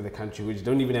 54% of the country, which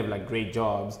don't even have like great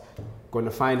jobs, going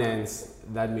to finance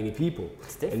that many people?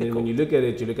 It's difficult. And then when you look at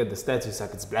it, you look at the stats, it's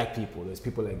like it's black people, there's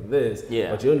people like this,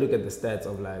 but you don't look at the stats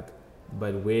of like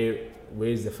but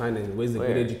where's the finance? Where's the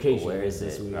good education? Where is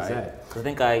this it? where Right? it's at? I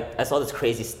think I saw this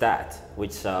crazy stat,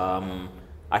 which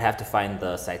I'd have to find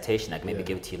the citation. I can maybe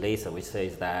give it to you later, which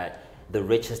says that the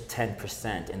richest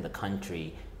 10% in the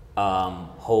country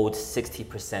hold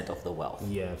 60% of the wealth.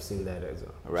 Yeah, I've seen that as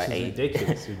well. Right. It's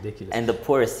ridiculous. Ridiculous. And the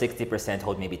poorest 60%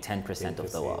 hold maybe 10%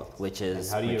 of the wealth, which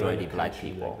is majority black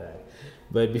people. Like that?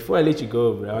 But before I let you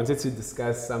go, bro, I wanted to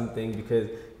discuss something because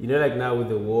like now with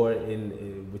the war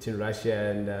between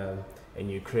Russia and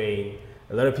Ukraine,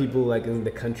 a lot of people like in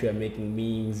the country are making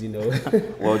memes,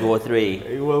 World War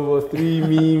III. World War III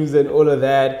memes and all of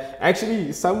that.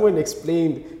 Actually, someone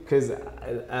explained because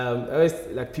I always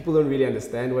like people don't really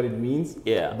understand what it means.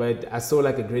 Yeah. But I saw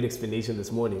like a great explanation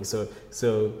this morning. So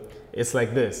it's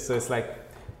like this. So it's like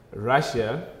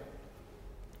Russia.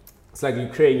 It's like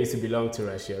Ukraine used to belong to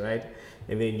Russia, right?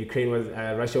 And then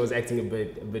Russia was acting a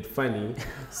bit funny,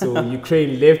 so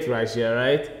Ukraine left Russia,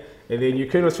 right? And then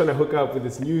Ukraine was trying to hook up with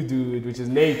this new dude, which is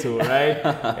NATO, right?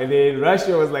 And then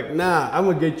Russia was like, nah, I'm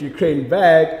gonna get Ukraine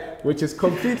back, which is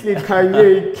completely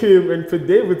Kanye, Kim, and Pete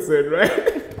Davidson, right?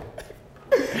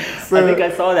 So, I think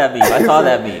I saw that meme. I saw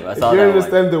that meme. If you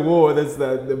understand the war, that's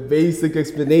the basic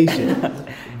explanation.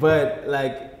 But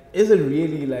like, is it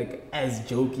really like as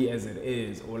jokey as it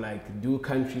is, or like do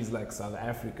countries like South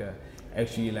Africa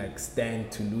actually like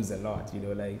stand to lose a lot?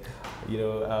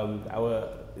 Our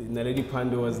Naledi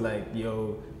Pando was like,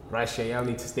 yo, Russia, y'all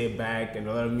need to stay back, and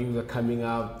a lot of memes are coming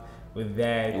out with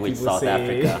that. With South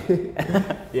Africa.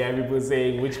 Yeah, people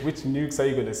saying which nukes are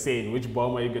you gonna send? Which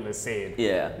bomb are you gonna send?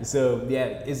 Yeah. So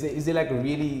yeah, is it like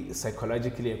really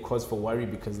psychologically a cause for worry?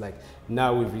 Because like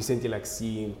now we've recently like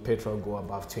seen petrol go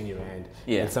above 20 rand.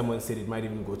 Yeah. And someone said it might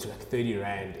even go to like 30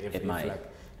 rand if might. like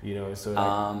so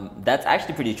like, that's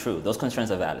actually pretty true. Those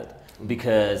concerns are valid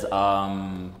because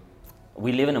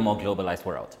we live in a more globalized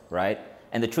world, right?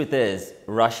 And the truth is,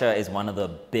 Russia is one of the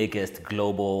biggest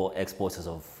global exporters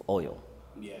of oil.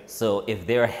 yeah. So if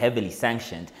they're heavily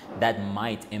sanctioned, that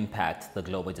might impact the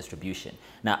global distribution.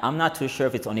 Now, I'm not too sure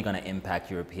if it's only going to impact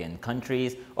European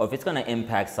countries or if it's going to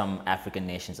impact some African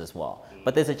nations as well.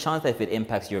 But there's a chance that if it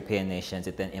impacts European nations,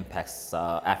 it then impacts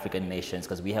African nations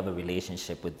because we have a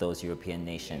relationship with those European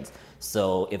nations.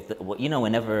 So if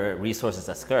whenever resources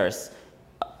are scarce,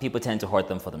 people tend to hoard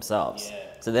them for themselves. Yeah.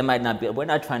 So they might not be, we're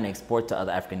not trying to export to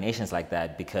other African nations like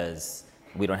that because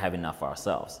we don't have enough for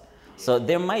ourselves. So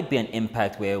there might be an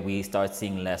impact where we start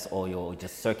seeing less oil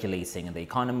just circulating in the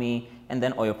economy and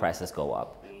then oil prices go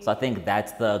up. So I think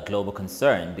that's the global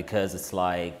concern because it's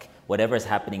like whatever is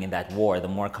happening in that war, the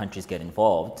more countries get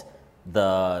involved,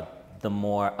 the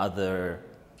more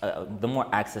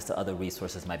access to other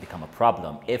resources might become a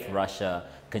problem if Russia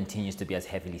continues to be as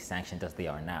heavily sanctioned as they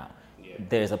are now.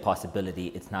 There's a possibility,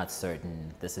 it's not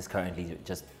certain. This is currently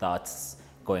just thoughts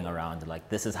going around, like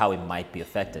this is how it might be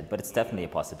affected, but it's definitely a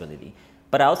possibility.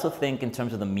 But I also think in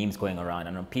terms of the memes going around,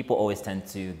 I know people always tend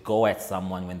to go at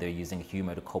someone when they're using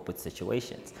humor to cope with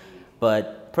situations.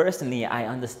 But personally, I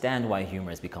understand why humor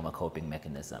has become a coping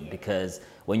mechanism because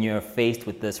when you're faced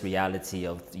with this reality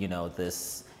of,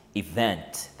 this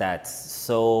event that's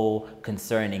so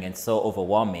concerning and so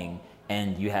overwhelming,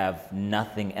 and you have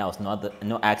nothing else,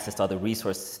 no access to other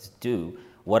resources to do,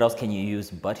 what else can you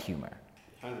use but humor?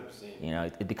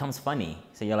 100%. It becomes funny.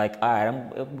 So you're like, all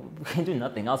right, we can do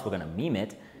nothing else, we're gonna meme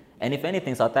it. And if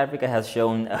anything, South Africa has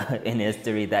shown in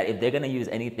history that if they're gonna use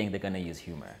anything, they're gonna use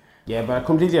humor. Yeah, but I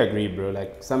completely agree, bro.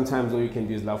 Like sometimes all you can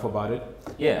do is laugh about it.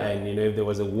 Yeah. And if there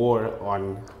was a war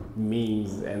on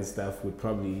memes and stuff, would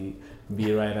probably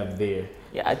be right up there.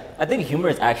 Yeah, I think humor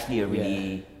is actually a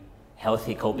really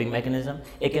healthy coping mechanism.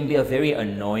 It can be a very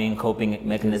annoying coping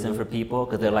mechanism for people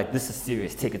because they're like, this is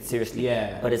serious, take it seriously.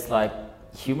 Yeah. But it's like,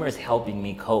 humor is helping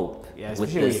me cope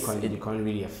with this. When you can't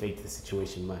really affect the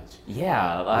situation much.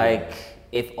 Yeah, like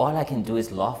if all I can do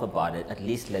is laugh about it, at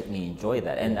least let me enjoy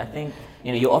that. And I think,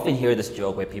 you often hear this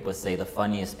joke where people say the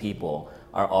funniest people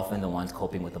are often the ones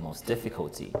coping with the most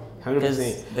difficulty. 100%.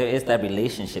 Because there is that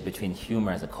relationship between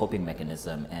humor as a coping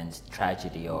mechanism and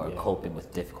tragedy or coping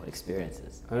with difficult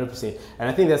experiences. 100%. And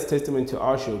I think that's testament to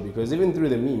our show because even through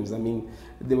the memes, I mean,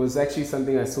 there was actually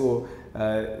something I saw,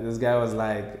 this guy was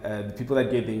like, the people that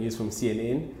get their news from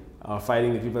CNN are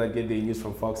fighting the people that get their news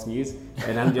from Fox News,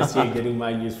 and I'm just here getting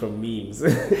my news from memes.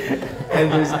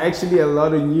 And there's actually a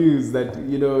lot of news that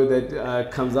that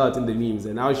comes out in the memes,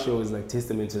 and our show is like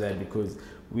testament to that because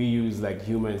we use like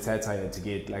humor and satire to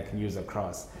get like news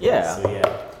across. Yeah. So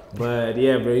yeah, but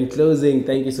yeah, but in closing,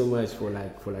 thank you so much for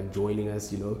joining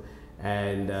us,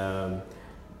 and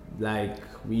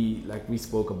we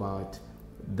spoke about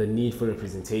the need for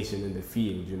representation in the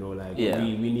field,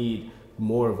 we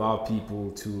more of our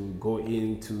people to go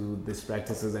into these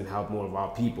practices and help more of our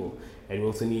people, and we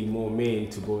also need more men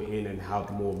to go in and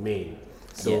help more men.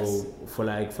 So Yes. for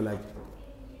like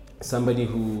somebody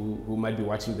who might be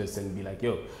watching this and be like,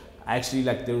 yo, I actually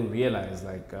like didn't realize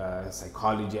like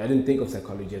psychology. I didn't think of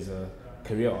psychology as a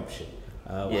career option.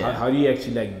 How do you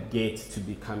actually like get to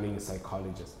becoming a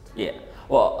psychologist? Yeah.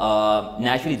 Well,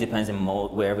 naturally depends on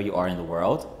wherever you are in the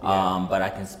world. But I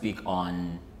can speak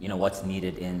on what's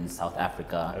needed in South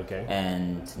Africa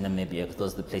and Namibia, because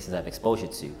those are the places I have exposure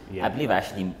to. I believe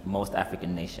actually most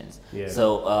African nations.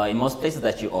 So in most places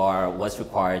that you are, what's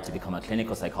required to become a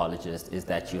clinical psychologist is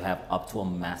that you have up to a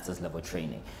master's level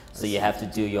training. So you have to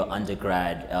do your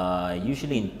undergrad,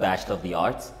 usually in Bachelor of the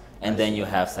Arts. And then you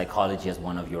have psychology as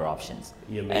one of your options.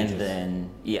 And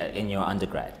then, in your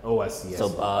undergrad. Oh, I see. So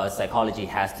psychology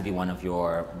has to be one of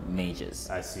your majors.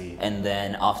 I see. And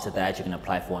then after that, you can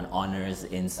apply for an honors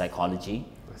in psychology.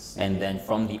 I see. And then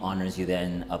from the honors, you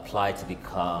then apply to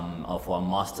become for a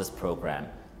master's program.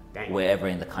 Dang. Wherever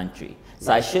in the country.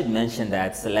 So I should mention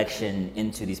that selection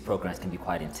into these programs can be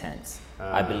quite intense.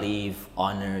 I believe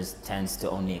honors tends to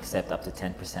only accept up to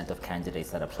 10% of candidates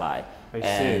that apply. Are you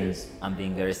serious? I'm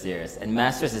being very serious. And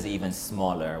masters is even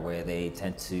smaller, where they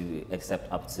tend to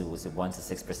accept up to 1 to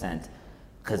 6%,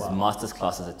 because master's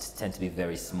classes tend to be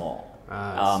very small.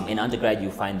 In undergrad,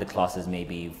 you find the classes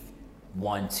maybe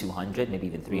 200, maybe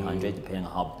even 300, depending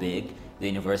on how big the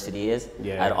university is.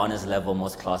 At honors level,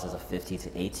 most classes are 50 to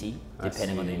 80,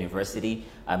 depending on the university.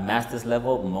 At master's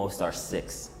level, most are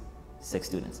six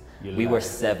students. We were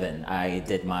 7. I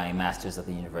did my master's at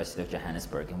the University of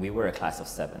Johannesburg, and we were a class of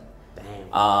 7.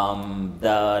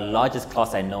 The largest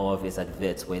class I know of is at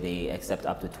WITS, where they accept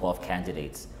up to 12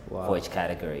 candidates for each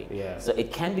category. So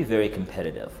it can be very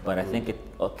competitive, but I think it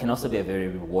can also be a very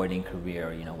rewarding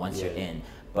career, once you're in.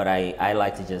 But I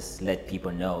like to just let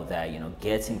people know that,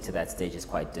 getting to that stage is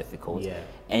quite difficult.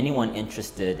 Anyone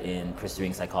interested in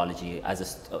pursuing psychology,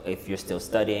 if you're still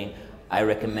studying, I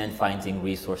recommend finding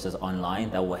resources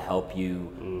online that will help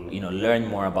you, learn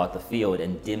more about the field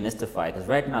and demystify. Because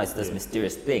right now it's this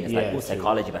mysterious thing. It's like, oh,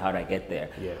 psychology, but how do I get there?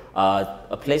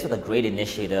 A place with a great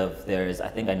initiative. I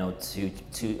think I know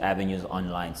two avenues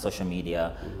online: social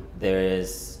media. There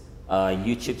is a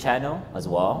YouTube channel as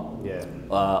well.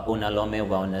 Unalome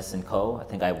Wellness and Co. I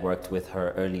think I worked with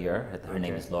her earlier. Her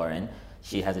name is Lauren.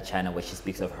 She has a channel where she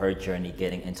speaks of her journey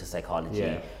getting into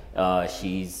psychology.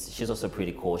 She's also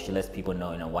pretty cool. She lets people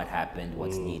know, what happened,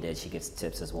 what's needed. She gives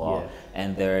tips as well.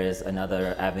 And there is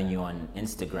another avenue on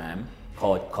Instagram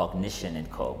called Cognition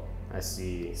and Co. I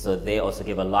see. So they also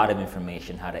give a lot of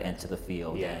information how to enter the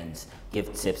field and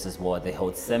give tips as well. They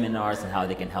hold seminars and how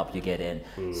they can help you get in.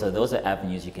 So those are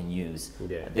avenues you can use.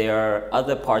 There are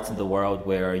other parts of the world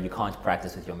where you can't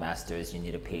practice with your master's. You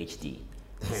need a PhD.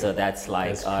 So that's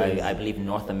like, I believe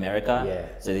North America,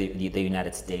 so the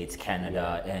United States,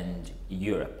 Canada, and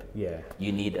Europe.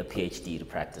 You need a PhD to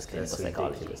practice clinical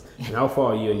psychology. And how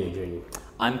far are you in your journey?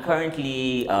 I'm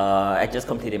currently, I just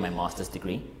completed my master's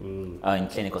degree in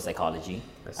clinical psychology.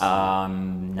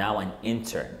 Now an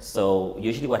intern. So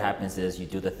usually what happens is you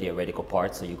do the theoretical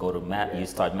part. So you go to you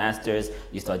start masters,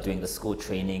 you start doing the school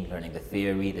training, learning the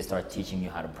theory. They start teaching you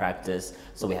how to practice.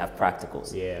 So we have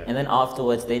practicals. And then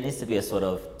afterwards, there needs to be a sort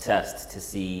of test to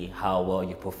see how well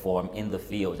you perform in the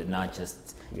field and not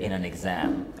just in an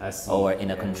exam or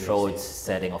in a controlled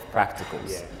setting of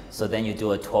practicals. So then you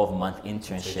do a 12-month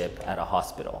internship at a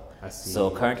hospital. So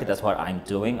currently that's what I'm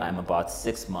doing. I'm about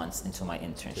 6 months into my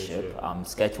internship. I'm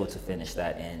scheduled to finish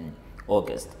that in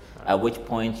August, at which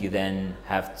point you then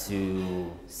have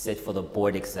to sit for the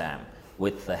board exam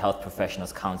with the Health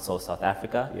Professionals Council of South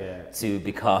Africa to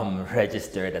become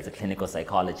registered as a clinical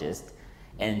psychologist.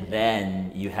 And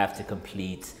then you have to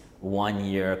complete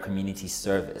 1-year community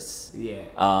service yet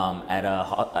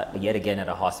again at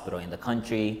a hospital in the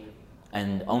country.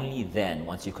 And only then,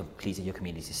 once you completed your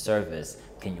community service,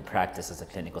 can you practice as a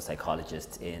clinical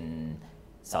psychologist in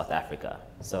South Africa.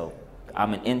 So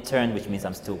I'm an intern, which means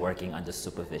I'm still working under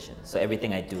supervision. So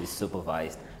everything I do is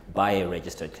supervised by a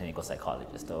registered clinical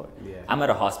psychologist. Or I'm at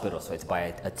a hospital, so it's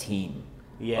by a team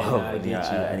of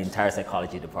an entire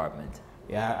psychology department.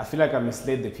 Yeah, I feel like I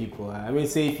misled the people. I mean,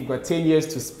 say if you've got 10 years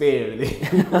to spare.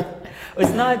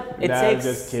 It's not,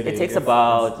 it takes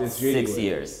about it's really 6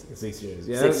 years. 6 years.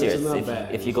 Yeah, 6 years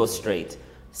if you go straight.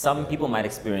 Some people might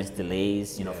experience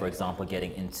delays, for example,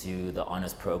 getting into the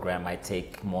honors program might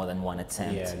take more than one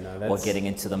attempt, or getting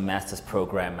into the master's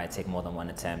program might take more than one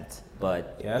attempt.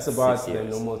 but yeah, that's about 6 the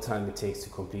years. normal time it takes to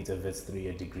complete a Vits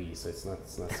 3-year degree, so it's not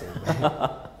so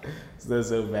bad. It's not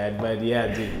so bad, but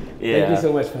yeah, dude. Yeah. Thank you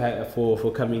so much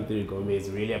for coming through, Gomez.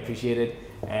 Really appreciate it,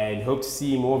 and hope to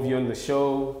see more of you on the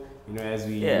show. You know, as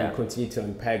we continue to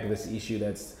unpack this issue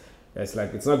that's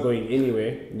like, it's not going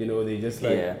anywhere. You know, they just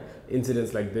like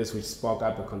incidents like this which spark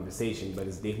up a conversation, but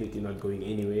it's definitely not going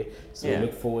anywhere. So I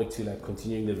look forward to like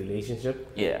continuing the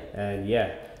relationship. Yeah.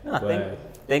 And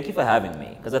thank you for having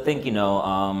me, because I think, you know,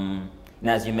 and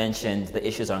as you mentioned, the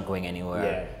issues aren't going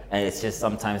anywhere, and it's just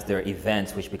sometimes there are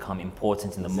events which become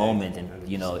important in the moment, and 100%.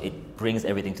 You know, it brings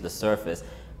everything to the surface.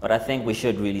 But I think we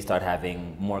should really start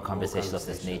having more conversations of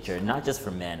this nature, not just for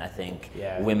men. I think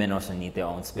women also need their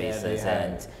own spaces,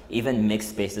 and even mixed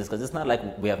spaces, because it's not like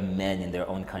we have men in their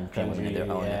own country and women in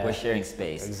their own. We're sharing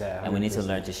space, and we need to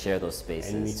learn to share those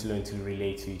spaces. And we need to learn to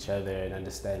relate to each other and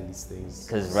understand these things.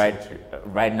 Because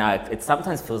right now, it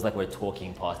sometimes feels like we're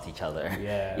talking past each other.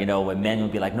 You know, where men will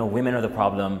be like, no, women are the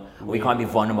problem. We can't be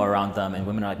vulnerable around them. And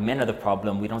women are like, men are the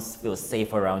problem. We don't feel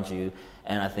safe around you.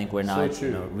 And I think we're not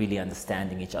really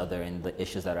understanding each other in the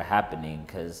issues that are happening,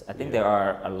 because I think there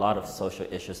are a lot of social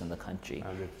issues in the country.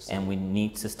 100%. And we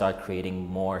need to start creating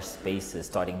more spaces,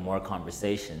 starting more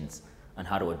conversations on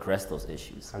how to address those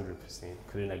issues. 100%.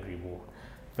 Couldn't agree more.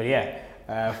 But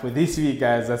yeah, for this week,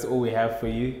 guys, that's all we have for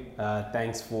you.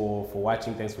 Thanks for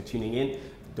watching. Thanks for tuning in.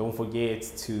 Don't forget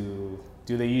to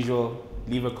do the usual.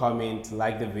 Leave a comment,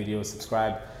 like the video,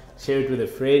 subscribe, share it with a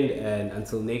friend. And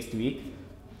until next week,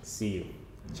 see you.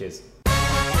 Cheers.